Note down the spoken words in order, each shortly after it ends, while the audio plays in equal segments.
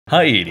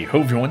Hi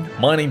everyone,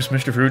 my name's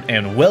Mr. Fruit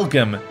and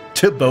welcome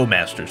to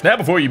Bowmasters. Now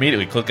before you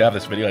immediately click off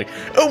this video like,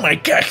 oh my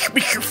gosh,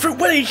 Mr. Fruit,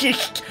 what is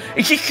this?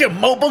 Is this a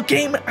mobile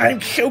game?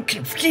 I'm so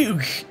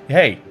confused.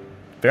 Hey,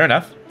 fair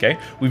enough, okay?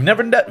 We've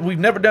never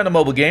done a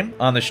mobile game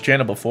on this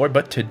channel before,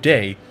 but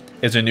today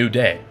is a new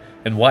day.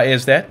 And why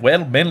is that?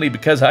 Well, mainly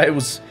because I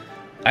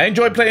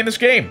enjoy playing this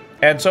game.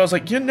 And so I was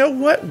like, you know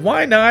what?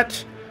 Why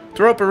not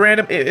throw up a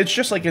random... It's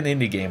just like an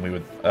indie game we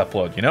would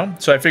upload, you know?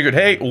 So I figured,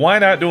 hey, why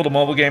not do a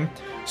mobile game?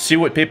 See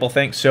what people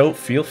think. So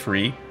feel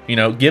free, you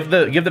know, give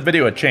the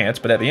video a chance.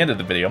 But at the end of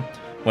the video,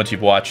 once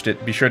you've watched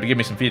it, be sure to give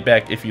me some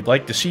feedback if you'd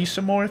like to see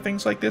some more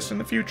things like this in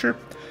the future.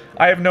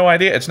 I have no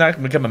idea. It's not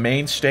going to become a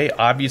mainstay,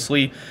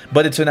 obviously,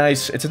 but it's a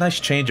nice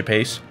change of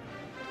pace.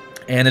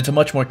 And it's a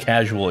much more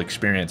casual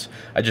experience.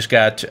 I just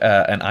got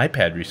an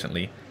iPad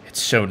recently.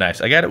 It's so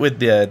nice. I got it with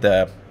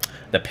the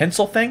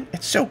pencil thing.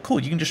 It's so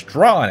cool. You can just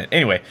draw on it.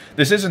 Anyway,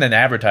 this isn't an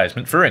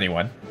advertisement for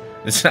anyone.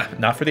 It's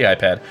not for the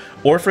iPad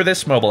or for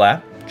this mobile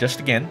app.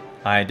 Just again,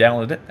 I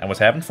downloaded it and was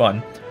having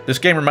fun. This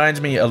game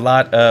reminds me a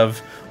lot of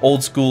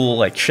old school,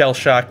 like Shell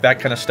Shock, that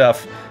kind of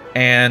stuff.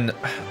 And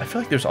I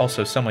feel like there's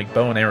also some like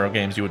bow and arrow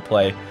games you would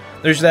play.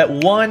 There's that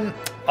one,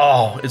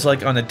 oh, it's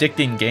like on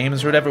Addicting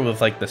Games or whatever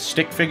with like the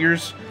stick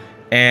figures.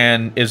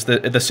 And is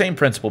the same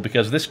principle,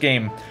 because this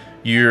game,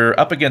 you're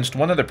up against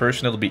one other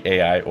person. It'll be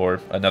AI or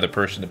another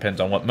person,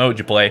 depends on what mode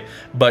you play.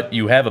 But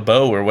you have a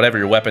bow or whatever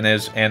your weapon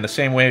is, and the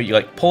same way you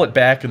like pull it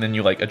back, and then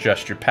you like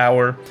adjust your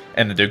power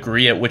and the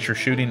degree at which you're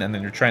shooting, and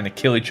then you're trying to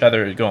kill each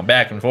other, going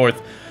back and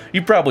forth.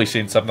 You've probably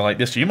seen something like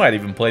this. You might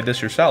even play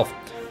this yourself.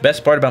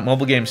 Best part about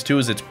mobile games too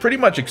is it's pretty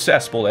much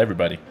accessible to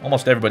everybody.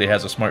 Almost everybody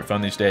has a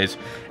smartphone these days,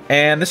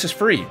 and this is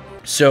free.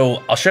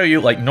 So I'll show you,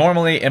 like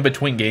normally in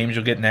between games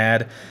you'll get an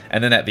ad,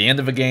 and then at the end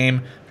of a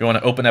game, if you want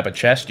to open up a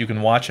chest, you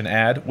can watch an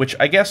ad, which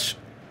I guess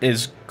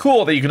is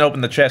cool that you can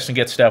open the chest and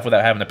get stuff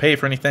without having to pay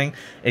for anything.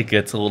 It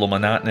gets a little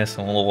monotonous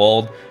and a little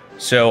old,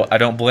 so I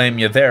don't blame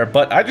you there,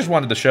 but I just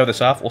wanted to show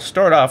this off. We'll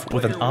start off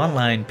with an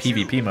online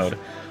PvP mode.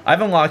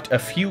 I've unlocked a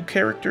few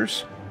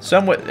characters,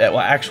 somewhat, well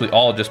actually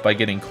all just by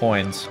getting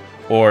coins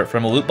or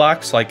from a loot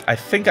box. Like I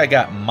think I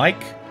got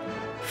Mike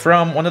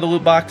from one of the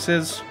loot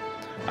boxes.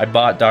 I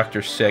bought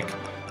Dr. Sick,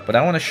 but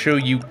I want to show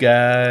you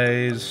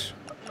guys...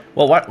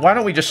 Well, why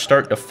don't we just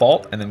start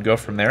default and then go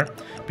from there?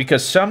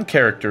 Because some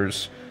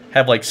characters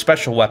have, like,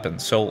 special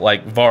weapons. So,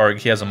 like, Varg,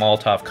 he has a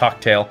Molotov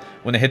cocktail.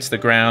 When it hits the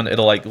ground,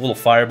 it'll, like, little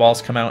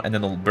fireballs come out, and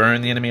then it'll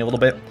burn the enemy a little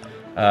bit.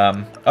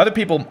 Other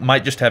people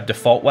might just have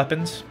default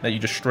weapons that you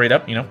just straight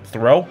up, you know,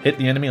 throw, hit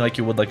the enemy like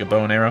you would, like, a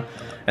bow and arrow.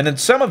 And then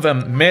some of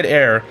them,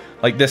 mid-air,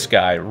 like this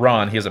guy,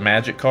 Ron, he has a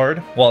magic card.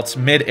 While it's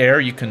mid-air,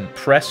 you can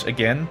press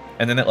again,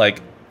 and then it, like...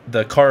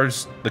 The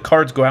cards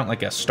go out in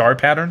like a star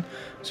pattern,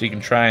 so you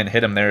can try and hit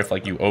them there if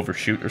like you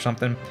overshoot or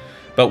something.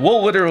 But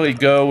we'll literally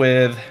go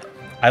with,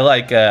 I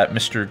like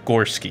Mr.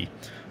 Gorski,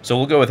 so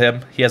we'll go with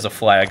him. He has a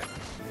flag,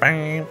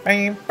 and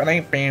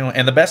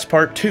the best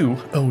part too,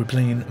 oh, we're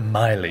playing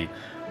Miley.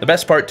 The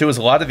best part too is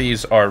a lot of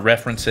these are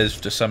references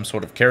to some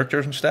sort of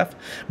characters and stuff.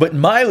 But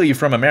Miley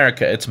from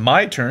America, it's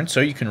my turn,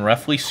 so you can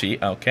roughly see.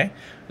 Okay,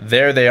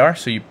 there they are.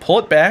 So you pull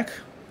it back,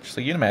 just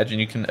like you can imagine.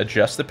 You can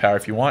adjust the power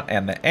if you want,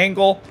 and the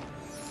angle.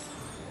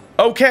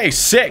 Okay,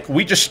 sick.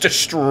 We just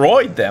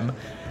destroyed them.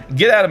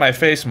 Get out of my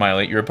face,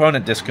 Miley. Your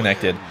opponent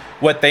disconnected.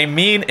 What they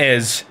mean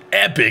is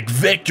epic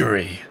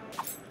victory.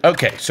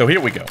 Okay, so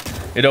here we go.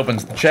 It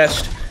opens the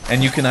chest,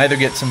 and you can either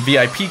get some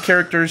VIP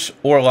characters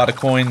or a lot of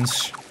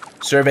coins.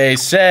 Survey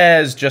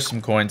says just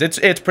some coins.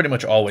 It's pretty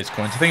much always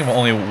coins. I think I've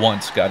only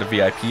once got a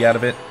VIP out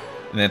of it.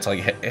 And then it's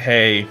like,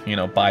 hey, you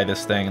know, buy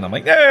this thing. And I'm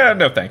like, yeah,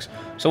 no thanks.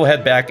 So we'll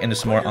head back into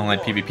some more online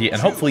PvP. And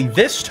hopefully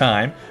this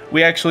time,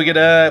 we actually get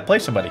to play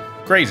somebody.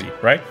 Crazy,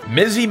 right?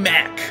 Mizzy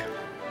Mac.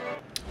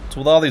 It's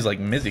with all these, like,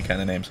 Mizzy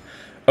kind of names.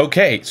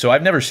 Okay, so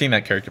I've never seen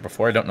that character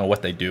before. I don't know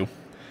what they do.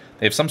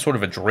 They have some sort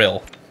of a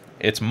drill.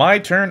 It's my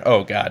turn.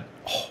 Oh, God.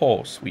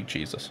 Oh, sweet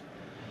Jesus.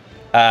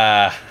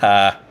 So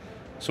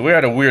we're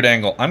at a weird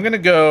angle. I'm going to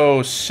go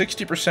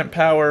 60%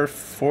 power,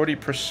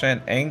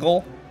 40%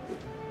 angle.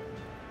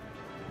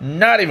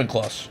 Not even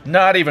close.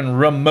 Not even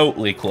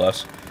remotely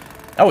close.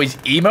 Oh, he's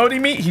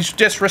emoting me? He's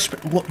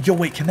well, yo,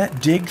 wait, can that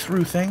dig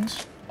through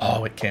things?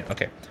 Oh, it can't.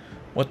 Okay.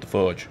 What the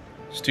fudge?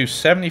 Let's do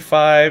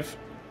 75.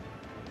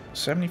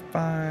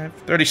 75.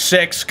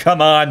 36.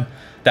 Come on.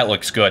 That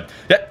looks good.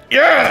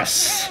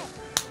 Yes!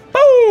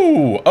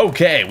 Oh!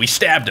 Okay, we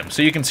stabbed him.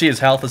 So you can see his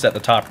health is at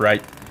the top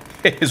right.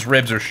 His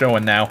ribs are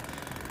showing now.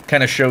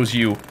 Kind of shows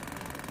you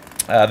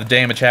the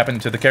damage happening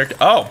to the character.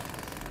 Oh!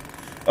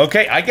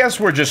 Okay, I guess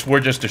we're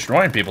just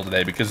destroying people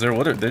today because they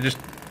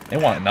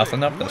want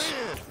nothing of this.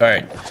 All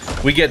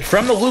right, we get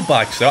from the loot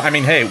box though. I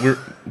mean, hey, we're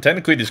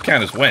technically these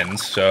count as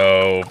wins,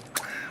 so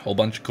whole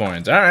bunch of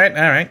coins. All right,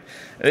 all right.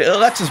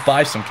 Let's just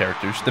buy some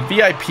characters. The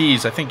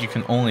VIPs, I think you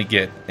can only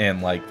get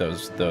in like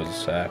those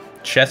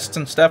chests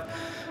and stuff.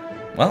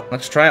 Well,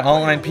 let's try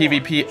online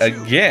PvP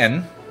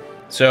again.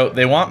 So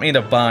they want me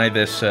to buy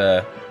this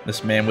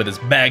this man with his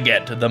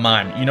baguette, the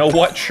mime. You know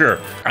what? Sure,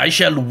 I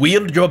shall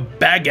wield your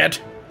baguette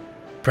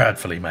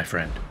proudly, my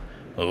friend.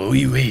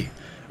 Oui, oui.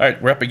 All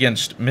right, we're up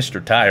against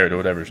Mr. Tired or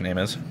whatever his name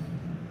is.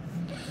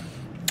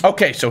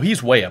 Okay, so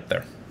he's way up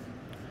there.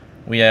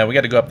 We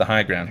got to go up the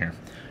high ground here.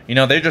 You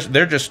know, they're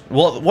just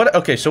well, what?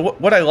 Okay, so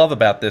what I love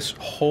about this?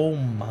 Oh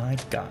my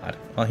God!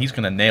 Well, he's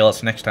gonna nail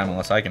us next time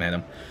unless I can hit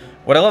him.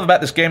 What I love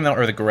about this game though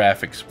are the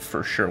graphics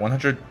for sure.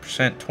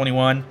 100%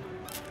 21.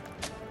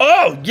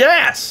 Oh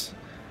yes!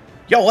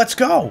 Yo, let's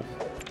go!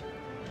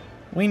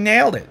 We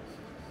nailed it.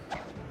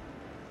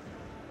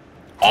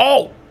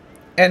 Oh,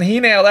 and he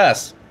nailed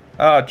us.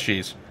 Oh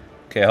jeez.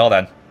 Okay, hold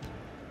on.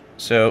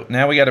 So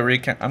now we got to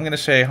recount. I'm gonna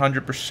say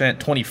 100%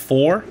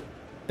 24.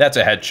 That's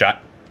a headshot.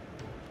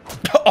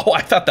 Oh,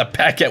 I thought the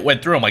packet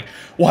went through. I'm like,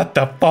 what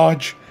the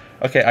fudge?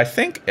 Okay, I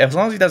think as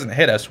long as he doesn't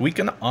hit us, we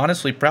can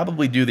honestly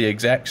probably do the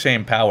exact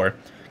same power.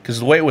 Because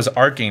the way it was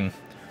arcing,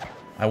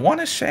 I want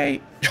to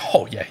say...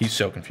 Oh, yeah, he's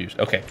so confused.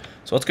 Okay,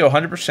 so let's go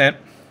 100%.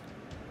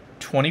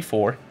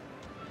 24.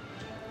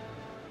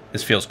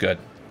 This feels good.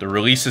 The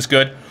release is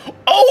good.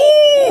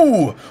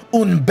 Oh!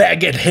 Un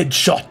baguette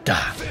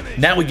headshot.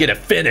 Now we get to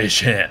finish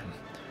him.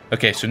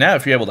 Okay, so now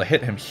if you're able to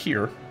hit him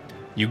here,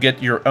 you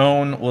get your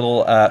own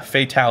little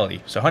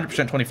fatality. So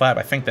 100% 25,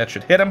 I think that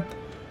should hit him.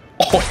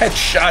 Oh,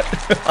 headshot.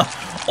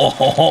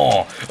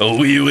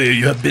 Oh,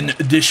 you have been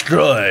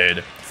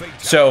destroyed.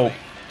 So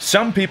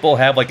some people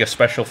have like a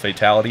special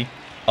fatality.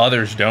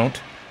 Others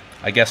don't.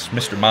 I guess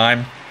Mr.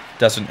 Mime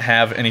doesn't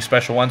have any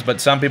special ones.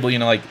 But some people, you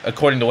know, like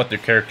according to what their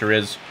character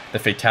is, the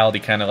fatality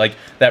kind of like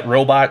that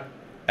robot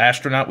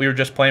astronaut we were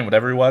just playing,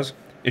 whatever he was.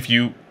 If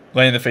you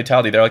land the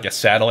fatality there, like a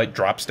satellite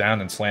drops down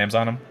and slams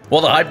on him.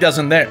 Well, the hype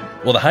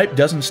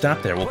doesn't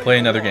stop there. We'll play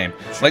another game.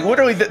 Like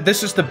literally,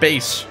 this is the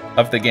base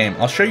of the game.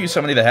 I'll show you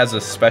somebody that has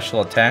a special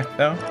attack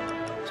though,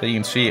 so you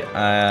can see.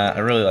 I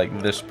really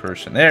like this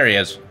person. There he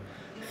is.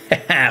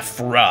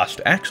 Frost.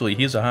 Actually,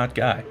 he's a hot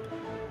guy.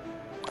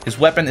 His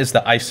weapon is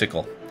the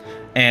icicle,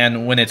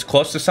 and when it's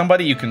close to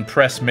somebody, you can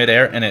press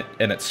midair, and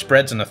it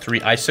spreads into 3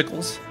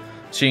 icicles,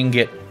 so you can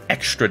get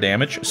extra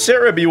damage.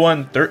 Sarah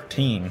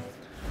B113.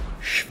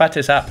 What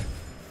is up?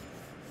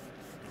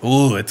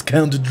 Oh, it's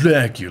Count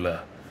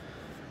Dracula.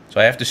 So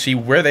I have to see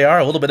where they are,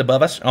 a little bit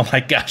above us. Oh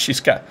my gosh,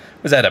 she's got...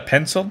 Was that a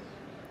pencil?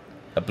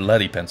 A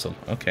bloody pencil.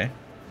 Okay.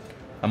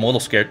 I'm a little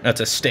scared. That's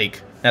a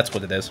stake. That's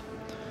what it is.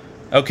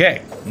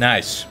 Okay,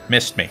 nice.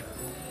 Missed me.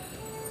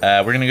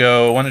 We're going to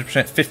go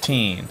 100%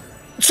 15.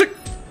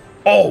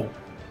 Oh!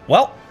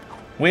 Well,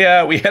 we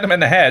hit him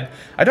in the head.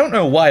 I don't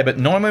know why, but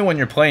normally when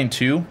you're playing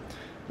 2,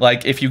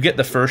 like, if you get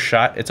the first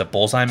shot, it's a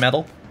bullseye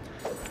medal.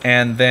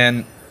 And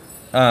then,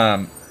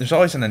 there's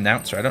always an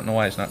announcer. I don't know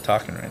why he's not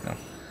talking right now.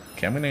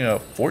 Okay, I'm going to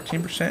go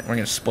 14%. We're going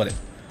to split it.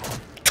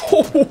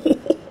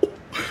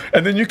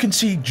 And then you can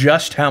see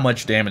just how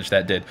much damage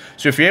that did.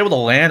 So if you're able to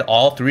land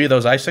all 3 of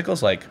those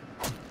icicles, like...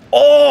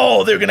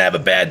 Oh, they're going to have a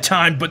bad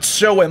time, but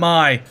so am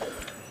I.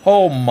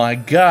 Oh my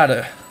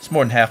god. It's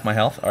more than half my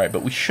health. Alright,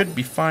 but we should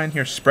be fine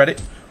here. Spread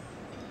it.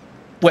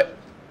 What?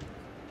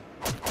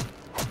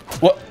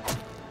 What?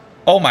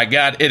 Oh my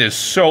god, it is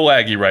so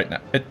laggy right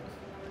now.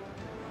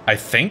 I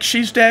think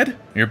she's dead.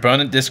 Your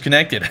opponent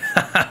disconnected.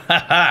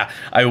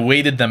 I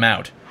waited them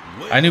out.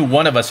 I knew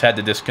one of us had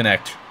to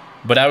disconnect,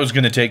 but I was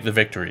going to take the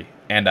victory,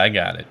 and I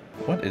got it.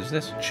 What is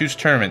this? Choose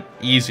tournament.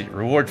 Easy.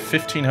 Reward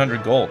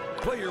 1,500 gold.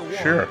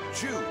 Sure.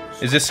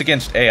 Is this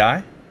against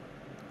AI?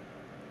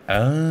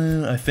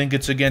 I think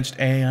it's against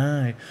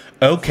AI.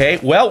 Okay,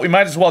 well, we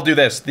might as well do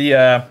this.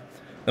 The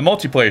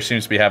multiplayer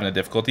seems to be having a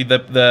difficulty.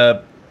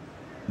 The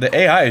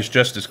AI is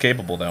just as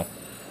capable, though,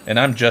 and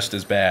I'm just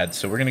as bad,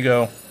 so we're going to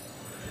go...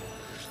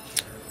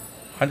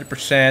 100%,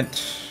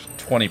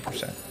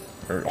 20%.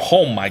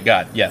 Oh my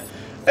god, yeah.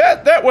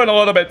 That went a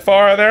little bit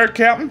far there,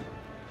 Captain.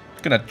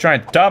 He's gonna try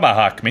and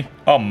tomahawk me.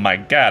 Oh my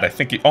god, I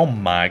think he... Oh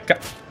my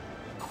god.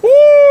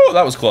 Woo!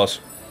 That was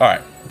close.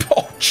 Alright.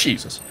 Oh,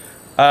 Jesus.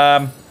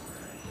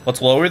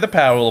 Let's lower the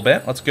power a little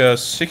bit. Let's go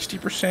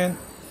 60%,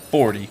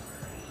 40.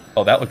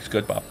 Oh, that looks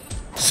good, Bob.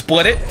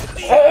 Split it.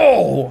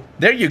 Oh!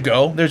 There you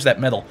go. There's that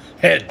metal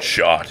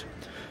headshot.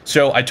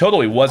 So, I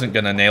totally wasn't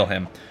gonna nail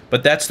him.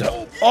 But that's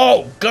the...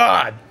 Oh,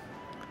 god!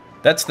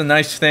 That's the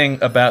nice thing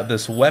about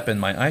this weapon,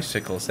 my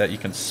icicle, is that you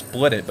can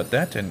split it, but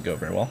that didn't go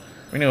very well.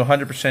 We're going to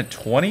go 100%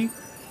 20.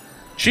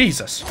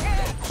 Jesus.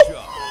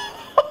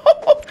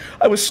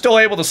 I was still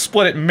able to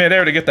split it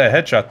midair to get that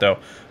headshot, though.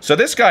 So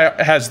this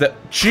guy has the...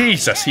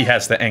 Jesus, he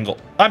has the angle.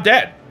 I'm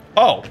dead.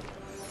 Oh.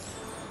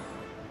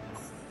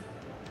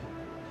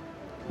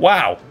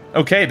 Wow.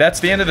 Okay,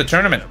 that's the end of the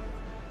tournament.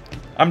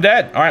 I'm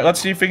dead. All right, let's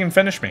see if he can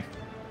finish me.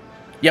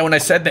 Yeah, when I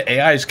said the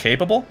AI is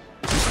capable...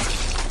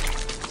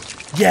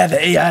 Yeah,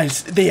 the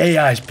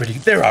AI's pretty...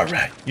 They're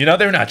alright. You know,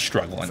 they're not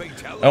struggling.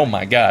 Oh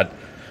my god.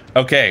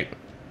 Okay.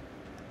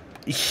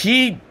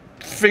 He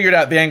figured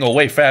out the angle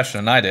way faster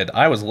than I did.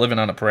 I was living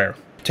on a prayer.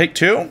 Take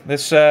 2.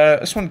 This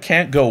one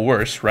can't go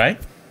worse, right?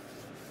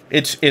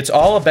 It's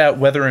all about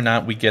whether or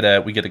not we get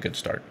a good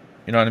start.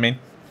 You know what I mean?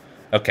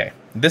 Okay.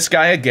 This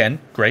guy again.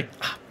 Great.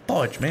 Ah,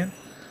 fudge, man.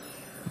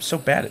 I'm so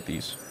bad at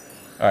these.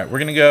 Alright,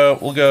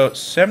 we'll go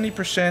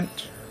 70%,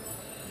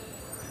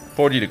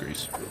 40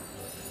 degrees.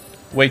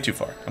 Way too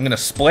far. I'm gonna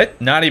split.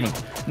 Not even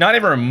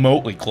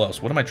remotely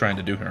close. What am I trying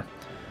to do here?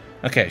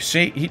 Okay,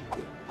 see, he...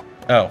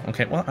 Oh,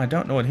 okay, well, I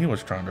don't know what he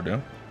was trying to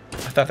do. I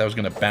thought that was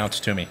gonna bounce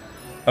to me.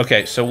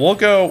 Okay, so we'll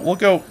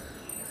go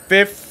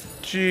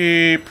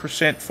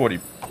 50%, 40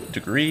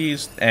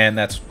 degrees, and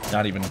that's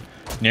not even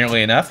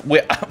nearly enough.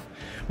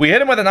 We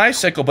hit him with an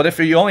icicle, but if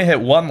you only hit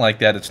one like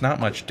that, it's not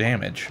much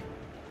damage.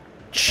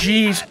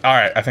 Jeez. All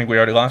right, I think we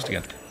already lost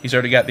again. He's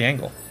already got the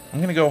angle. I'm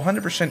going to go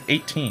 100%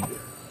 18.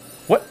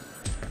 What?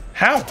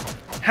 How?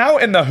 How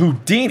in the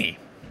Houdini?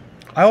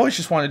 I always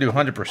just want to do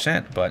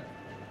 100%, but...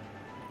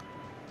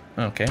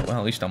 Okay, well,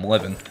 at least I'm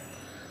living.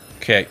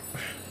 Okay.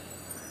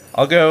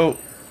 I'll go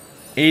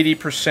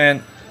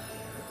 80%,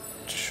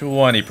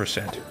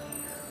 20%.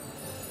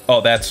 Oh,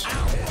 that's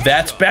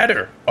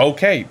better.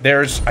 Okay,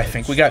 there's... I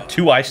think we got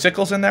 2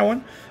 icicles in that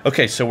one.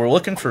 Okay, so we're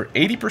looking for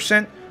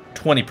 80%,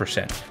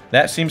 20%.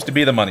 That seems to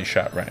be the money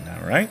shot right now,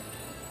 right?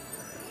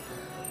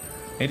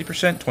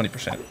 80%,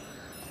 20%.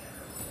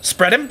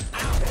 Spread him.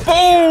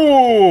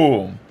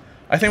 Boom!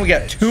 I think we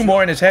got 2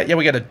 more in his head. Yeah,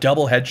 we got a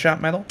double headshot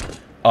medal.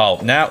 Oh,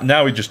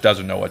 now he just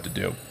doesn't know what to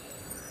do.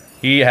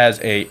 He has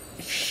a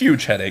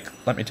huge headache,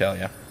 let me tell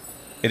you.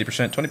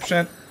 80%,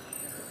 20%.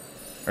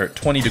 Or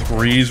 20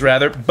 degrees,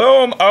 rather.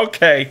 Boom!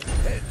 Okay.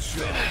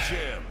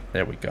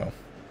 There we go.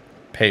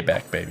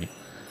 Payback, baby.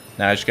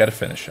 Now I just gotta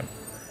finish him.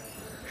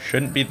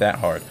 Shouldn't be that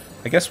hard.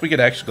 I guess we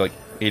could actually go like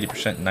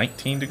 80%,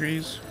 19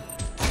 degrees.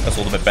 That's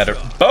a little bit better.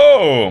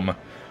 Boom!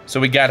 So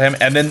we got him,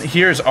 and then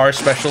here's our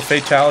special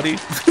fatality.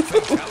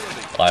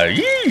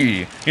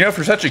 You know,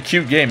 for such a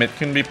cute game, it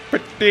can be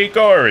pretty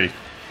gory.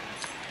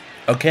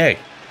 Okay.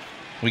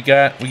 We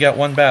got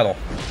 1 battle.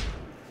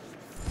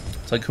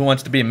 It's like Who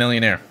Wants to Be a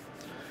Millionaire?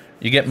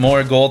 You get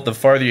more gold the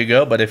farther you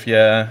go, but if you,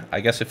 I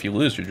guess if you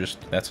lose, you're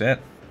just, that's it.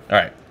 All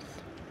right.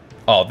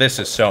 Oh, this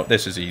is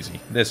easy.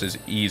 This is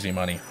easy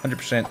money.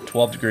 100%,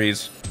 12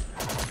 degrees.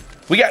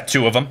 We got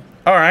 2 of them.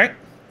 All right.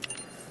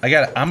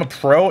 I'm a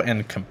pro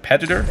and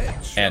competitor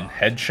and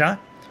headshot.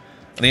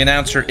 The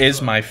announcer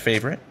is my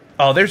favorite.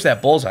 Oh, there's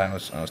that bullseye I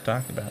was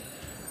talking about.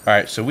 All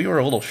right, so we were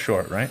a little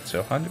short, right?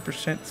 So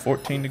 100%,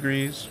 14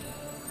 degrees.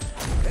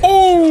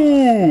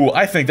 Oh,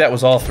 I think that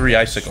was all 3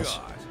 icicles.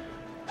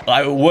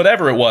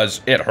 Whatever it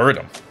was, it hurt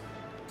him.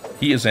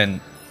 He is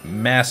in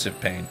massive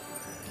pain.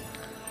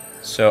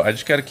 So I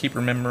just got to keep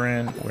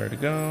remembering where to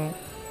go.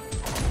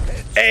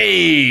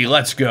 Hey,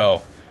 let's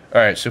go. All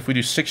right, so if we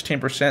do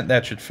 16%,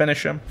 that should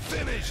finish him.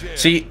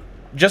 See,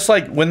 just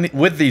like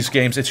with these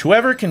games, it's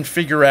whoever can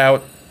figure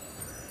out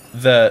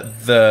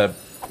the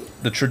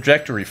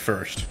trajectory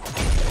first,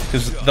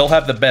 because they'll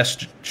have the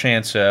best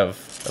chance of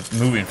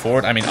moving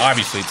forward. I mean,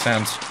 obviously, it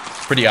sounds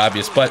pretty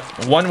obvious, but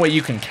one way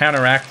you can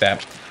counteract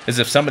that is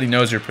if somebody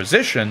knows your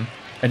position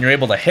and you're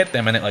able to hit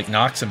them and it like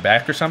knocks them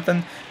back or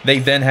something, they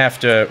then have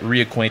to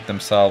reacquaint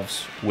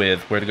themselves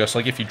with where to go. So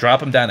like if you drop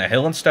them down a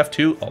hill and stuff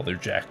too, oh, they're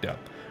jacked up.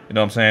 You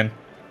know what I'm saying?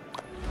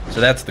 So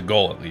that's the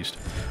goal at least.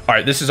 All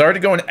right, this is already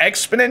going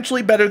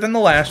exponentially better than the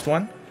last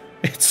one.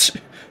 It's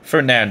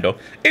Fernando.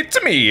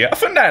 It's me,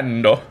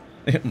 Fernando.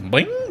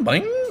 Bing,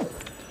 bing.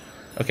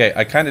 Okay,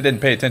 I kind of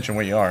didn't pay attention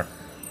where you are.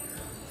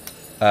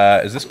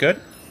 Is this good?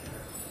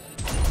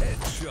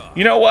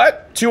 You know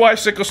what? 2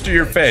 icicles to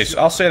your face.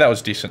 I'll say that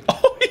was decent.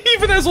 Oh, he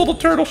even has a little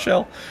turtle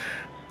shell.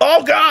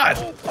 Oh,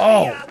 God.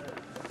 Oh.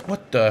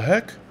 What the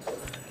heck?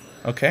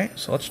 Okay,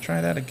 so let's try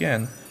that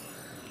again.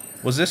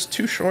 Was this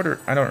too short or...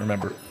 I don't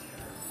remember.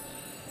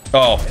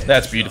 Oh,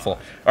 that's beautiful.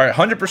 All right,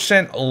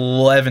 100%,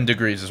 11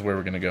 degrees is where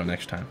we're going to go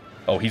next time.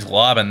 Oh, he's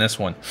lobbing this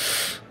one.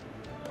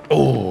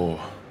 Oh,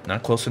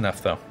 not close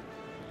enough, though.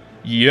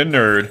 Yeah,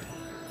 nerd.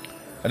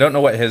 I don't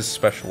know what his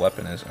special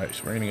weapon is. All right,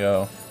 so we're going to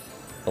go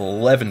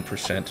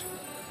 11%.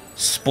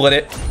 Split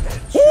it.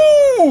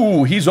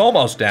 Woo! He's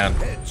almost down.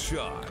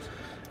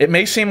 It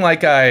may seem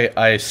like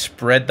I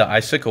spread the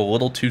icicle a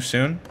little too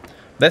soon.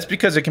 That's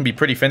because it can be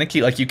pretty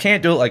finicky. Like, you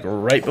can't do it, like,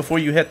 right before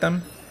you hit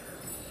them.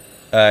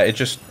 I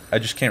just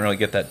can't really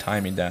get that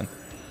timing down.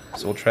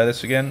 So we'll try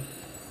this again.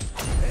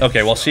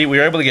 Okay, well, see, we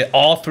were able to get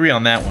all 3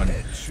 on that one.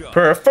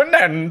 Per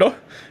Fernando.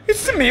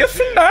 It's me,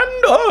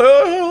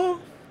 Fernando.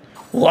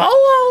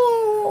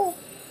 Wow.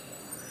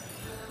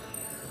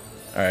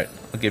 Alright,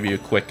 I'll give you a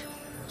quick,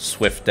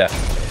 swift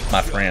death,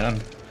 my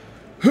friend.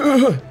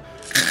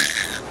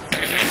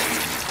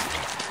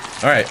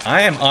 Alright,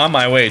 I am on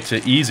my way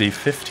to easy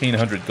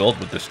 1,500 gold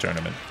with this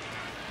tournament.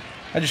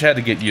 I just had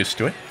to get used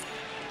to it.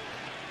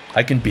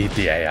 I can beat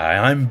the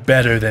AI. I'm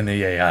better than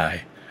the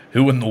AI.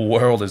 Who in the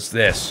world is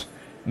this?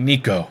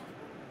 Nico.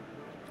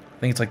 I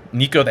think it's like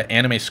Nico the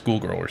anime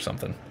schoolgirl or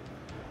something.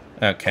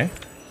 Okay.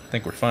 I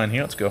think we're fine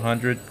here. Let's go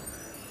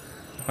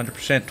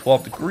 100%,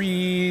 12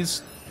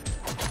 degrees.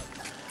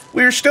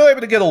 We were still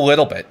able to get a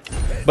little bit.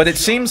 But it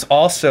seems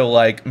also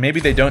like maybe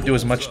they don't do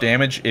as much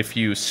damage if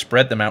you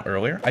spread them out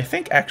earlier. I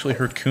think actually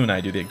her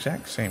kunai do the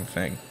exact same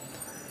thing.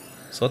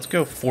 So let's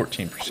go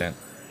 14%.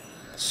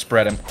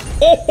 Spread him.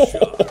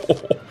 Oh!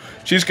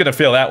 She's going to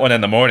feel that one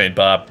in the morning,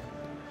 Bob.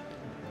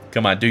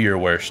 Come on, do your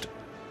worst.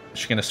 Is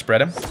she gonna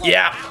spread him?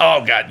 Yeah.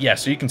 Oh god. Yeah.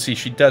 So you can see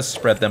she does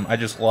spread them. I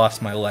just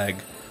lost my leg.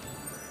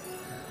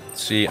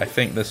 Let's see. I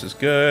think this is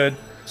good.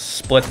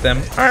 Split them.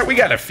 All right. We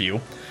got a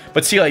few.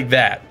 But see, like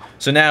that.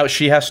 So now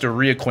she has to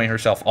reacquaint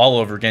herself all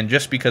over again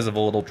just because of a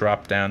little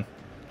drop down.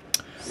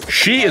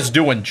 She is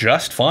doing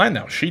just fine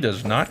though. She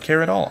does not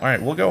care at all. All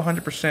right. We'll go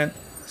 100%.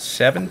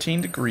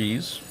 17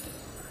 degrees.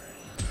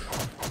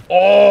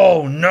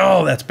 Oh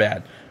no, that's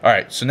bad. All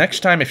right. So next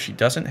time, if she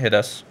doesn't hit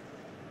us.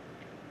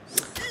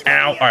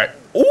 Ow. All right.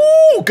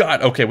 Oh,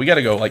 God. Okay, we got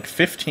to go like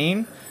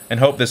 15 and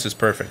hope this is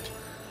perfect.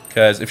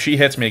 Because if she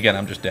hits me again,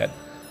 I'm just dead.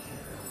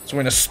 So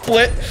we're going to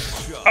split.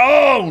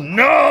 Oh,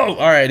 no.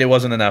 All right, it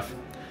wasn't enough.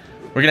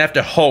 We're going to have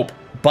to hope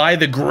by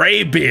the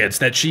Greybeards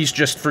that she's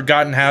just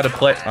forgotten how to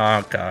play.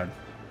 Oh, God.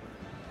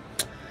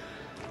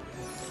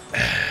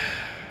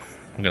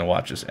 I'm going to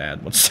watch this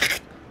ad. 1 second.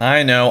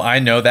 I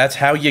know. That's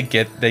how they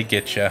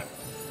get you.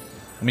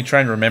 Let me try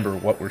and remember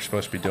what we're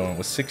supposed to be doing.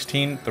 Was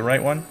 16 the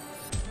right one?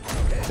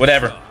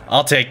 Whatever.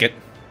 I'll take it.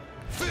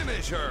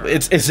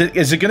 Is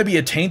it going to be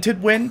a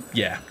tainted win?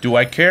 Yeah. Do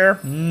I care?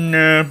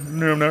 No,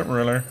 not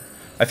really.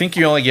 I think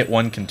you only get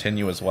one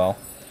continue as well.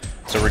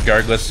 So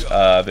regardless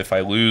of if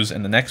I lose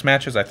in the next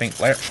matches, I think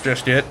that's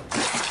just it.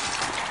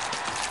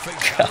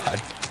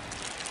 God.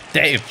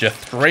 Dave, just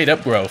straight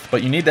up growth.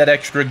 But you need that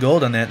extra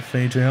gold on that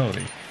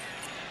fatality.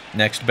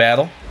 Next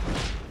battle.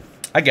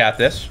 I got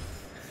this.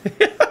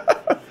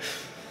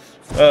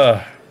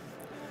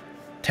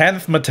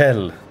 Tanith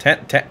Mattel.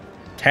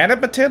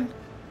 Tanith Mattel?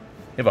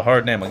 You have a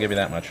hard name, I'll give you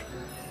that much.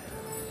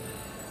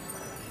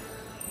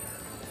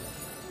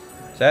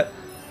 Is that?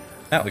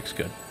 That looks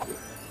good.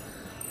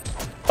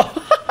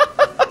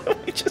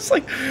 We just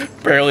like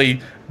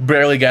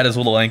barely got his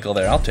little ankle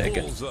there. I'll take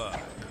it.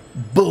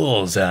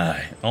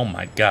 Bullseye. Oh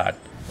my god.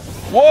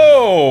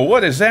 Whoa!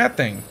 What is that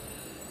thing?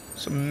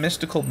 Some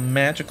mystical,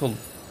 magical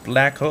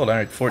black hole.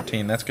 Alright,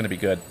 14. That's gonna be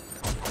good.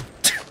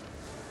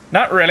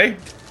 Not really.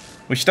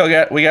 We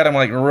got him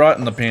like right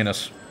in the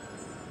penis.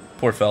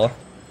 Poor fella.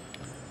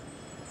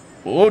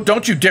 Oh,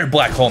 don't you dare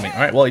black hole me.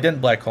 Alright, well he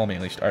didn't black hole me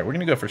at least. Alright, we're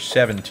gonna go for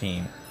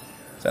 17.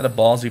 Is that a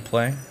ballsy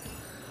play?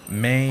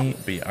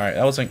 Maybe. Alright,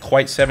 that wasn't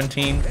quite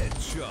 17.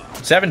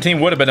 17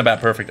 would have been about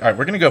perfect. Alright,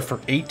 we're gonna go for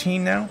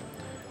 18 now.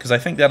 Because I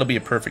think that'll be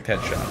a perfect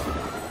headshot.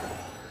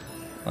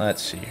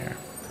 Let's see here.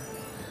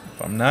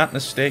 If I'm not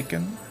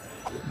mistaken,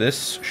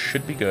 this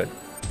should be good.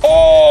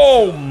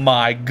 Oh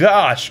my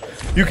gosh!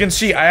 You can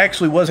see I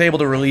actually was able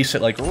to release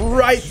it like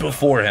right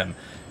before him.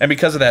 And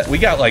because of that, we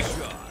got like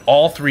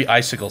all 3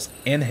 icicles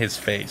in his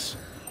face.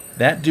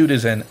 That dude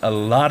is in a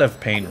lot of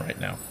pain right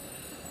now.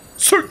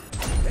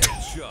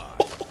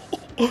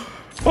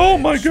 Oh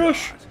my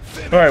gosh.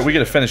 Alright, we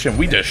gotta finish him.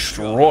 We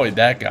destroyed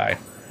that guy.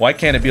 Why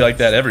can't it be like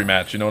that every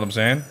match? You know what I'm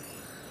saying?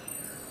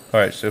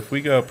 Alright, so if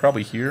we go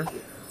probably here.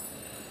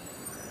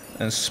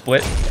 And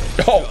split.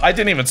 Oh, I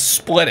didn't even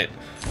split it.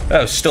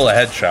 That was still a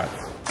headshot.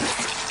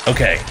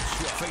 Okay.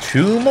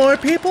 2 more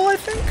people, I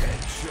think?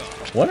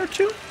 1 or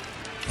 2?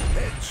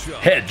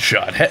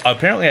 Headshot.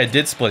 Apparently I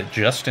did split it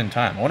just in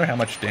time. I wonder how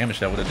much damage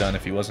that would have done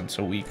if he wasn't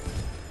so weak.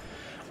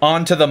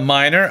 On to the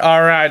miner.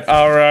 Alright.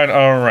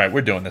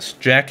 We're doing this.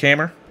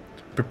 Jackhammer.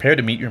 Prepare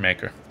to meet your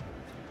maker.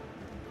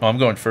 Oh, I'm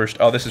going first.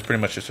 Oh, this is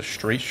pretty much just a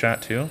straight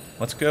shot, too.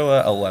 Let's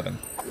go 11.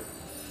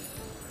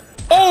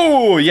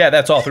 Oh, yeah,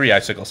 that's all 3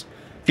 icicles.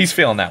 He's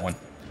feeling that one.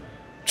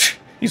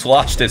 He's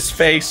lost his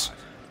face.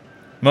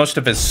 Most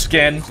of his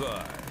skin.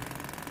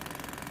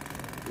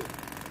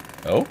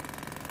 Oh.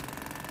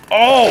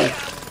 Oh!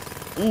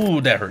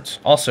 Ooh, that hurts.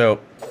 Also,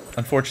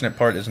 unfortunate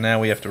part is now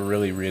we have to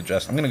really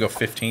readjust. I'm going to go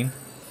 15.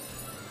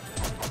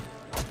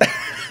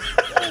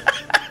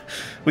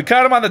 We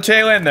caught him on the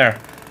tail end there.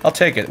 I'll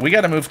take it. We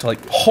got to move to like...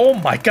 Oh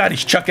my god,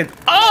 he's chucking...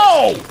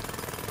 Oh!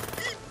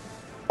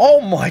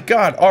 Oh my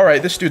god.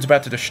 Alright, this dude's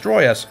about to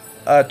destroy us.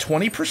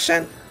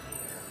 20%?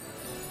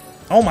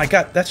 Oh my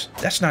god,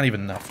 that's not even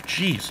enough.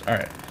 Jeez.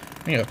 Alright.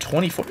 You know,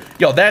 24.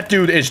 Yo, that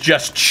dude is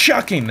just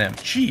chucking them.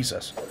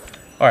 Jesus.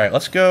 Alright,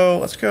 let's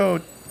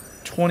go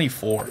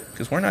 24.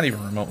 Because we're not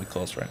even remotely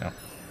close right now.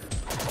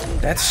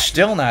 That's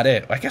still not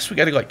it. I guess we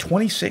gotta go like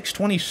 26,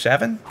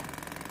 27?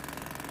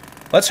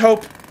 Let's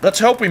hope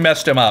we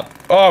messed him up.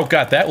 Oh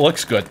god, that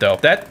looks good though.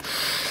 That...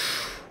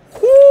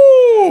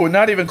 Woo!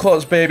 Not even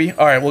close, baby.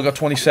 Alright, we'll go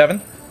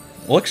 27.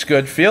 Looks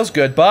good. Feels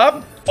good.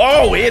 Bob?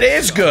 Oh, it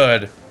is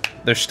good!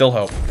 There's still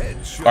hope.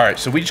 Alright,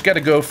 so we just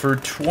gotta go for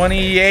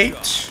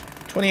 28.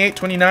 28,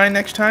 29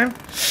 next time.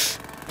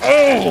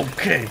 Oh,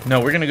 okay. No,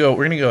 we're gonna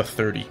go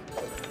 30.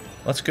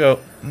 Let's go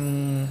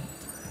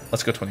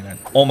 29.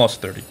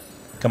 Almost 30.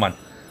 Come on.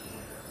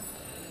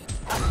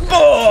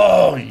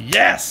 Oh,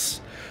 yes!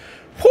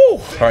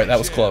 Whew! Alright, that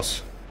was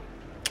close.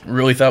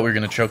 Really thought we were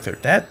gonna choke there.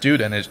 That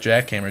dude and his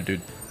jackhammer,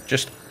 dude,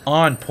 just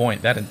on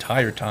point that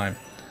entire time.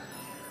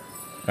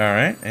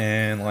 Alright,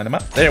 and line him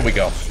up. There we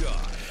go.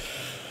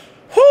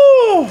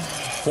 Whew!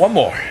 One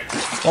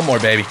more,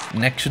 baby.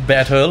 Next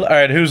battle.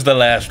 Alright, who's the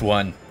last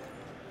one?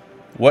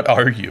 What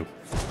are you?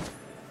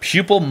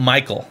 Pupil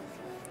Michael.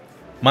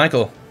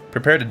 Michael,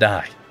 prepare to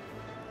die.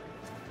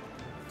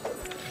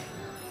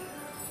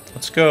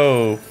 Let's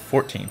go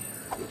 14.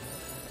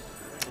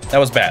 That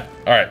was bad.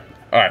 All right.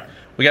 All right.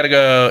 We got to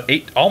go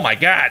 8. Oh, my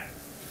God.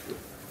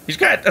 He's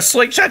got a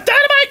slingshot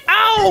dynamite.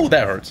 Oh,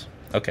 that hurts.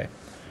 Okay.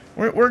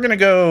 We're going to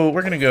go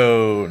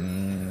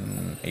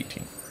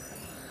 18.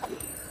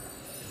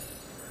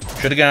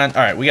 Should have gone.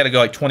 All right. We got to go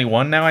like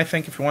 21 now, I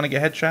think, if we want to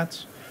get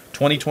headshots.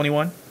 20,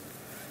 21.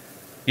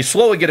 You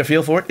slowly get a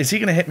feel for it. Is he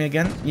going to hit me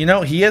again? You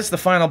know, he is the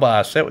final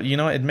boss. That, you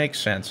know, it makes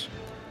sense.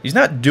 He's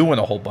not doing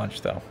a whole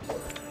bunch, though.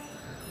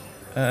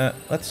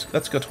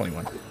 Let's go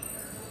 21.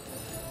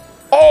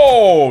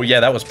 Oh,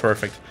 yeah, that was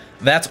perfect.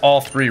 That's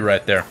all 3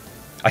 right there.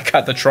 I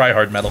got the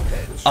tryhard medal.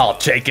 I'll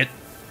take it.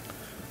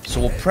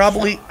 So we'll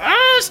probably...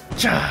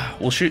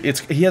 we'll shoot...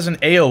 He has an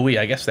AoE.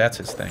 I guess that's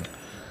his thing.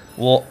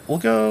 We'll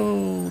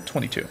go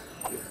 22.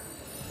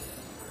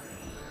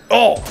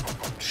 Oh!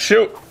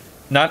 Shoot!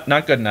 Not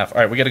good enough.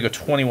 Alright, we gotta go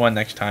 21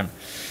 next time.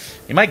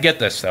 You might get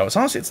this, though. As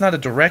long as it's not a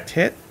direct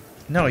hit.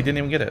 No, he didn't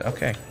even get it.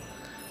 Okay.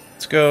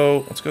 Let's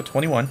go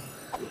 21.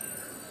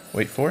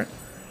 Wait for it.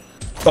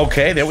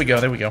 Okay, there we go.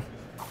 There we go.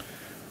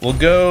 We'll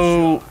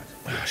go...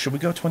 Should we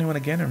go 21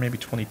 again, or maybe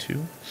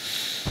 22?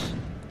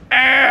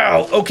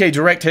 Ow! Okay,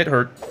 direct hit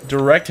hurt.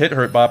 Direct hit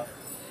hurt, Bob.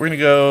 We're gonna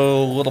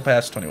go a little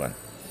past 21.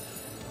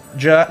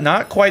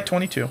 Not quite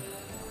 22.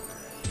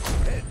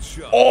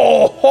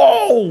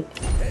 Oh!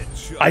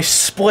 I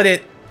split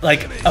it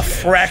like a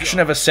fraction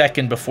of a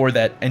second before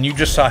that, and you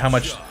just saw how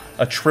much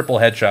a triple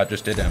headshot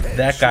just did him.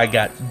 That guy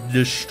got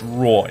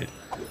destroyed.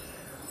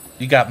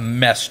 You got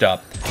messed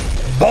up.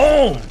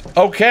 Boom!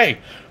 Okay.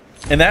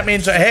 And that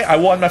means, hey, I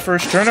won my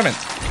first tournament.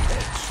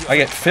 I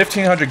get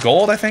 1,500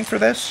 gold, I think, for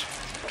this.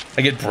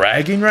 I get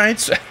bragging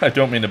rights. I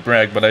don't mean to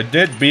brag, but I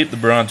did beat the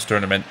bronze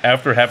tournament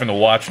after having to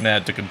watch an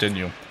ad to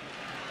continue.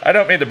 I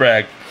don't mean to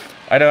brag.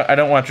 I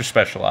don't want your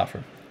special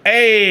offer.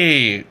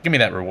 Hey! Give me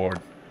that reward.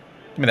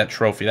 Give me that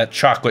trophy. That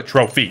chocolate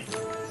trophy.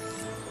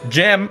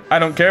 Gem. I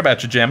don't care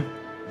about your gem.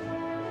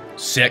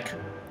 Sick.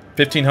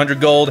 1,500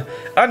 gold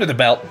under the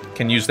belt.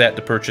 Can use that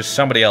to purchase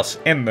somebody else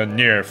in the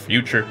near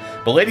future.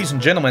 But ladies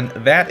and gentlemen,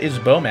 that is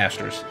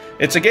Bowmasters.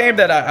 It's a game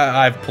that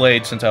I've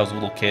played since I was a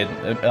little kid.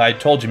 I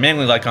told you,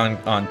 mainly like on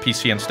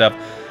PC and stuff.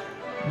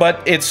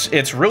 But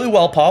it's really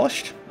well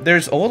polished.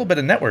 There's a little bit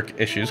of network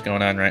issues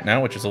going on right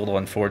now, which is a little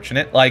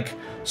unfortunate. Like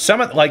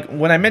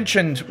when I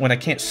mentioned when I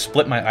can't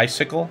split my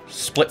icicle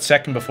split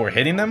second before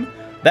hitting them,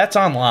 that's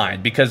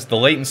online because the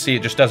latency,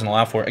 it just doesn't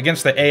allow for it.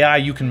 Against the AI,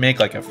 you can make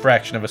like a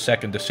fraction of a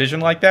second decision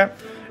like that,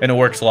 and it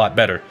works a lot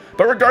better.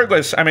 But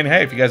regardless, I mean,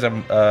 hey, if you guys have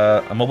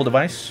a mobile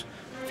device,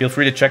 feel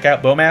free to check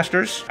out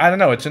Bowmasters. I don't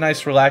know, it's a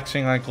nice,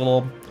 relaxing, like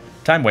little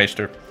time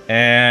waster.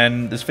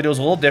 And this video is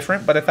a little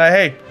different, but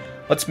hey,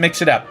 let's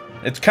mix it up.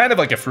 It's kind of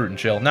like a fruit and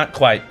chill, not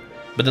quite,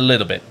 but a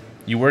little bit.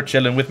 You were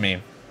chilling with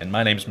me, and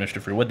my name is Mr.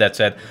 Fruit. With that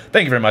said,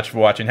 thank you very much for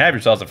watching. Have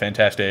yourselves a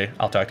fantastic day.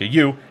 I'll talk to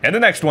you in the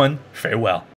next one. Farewell.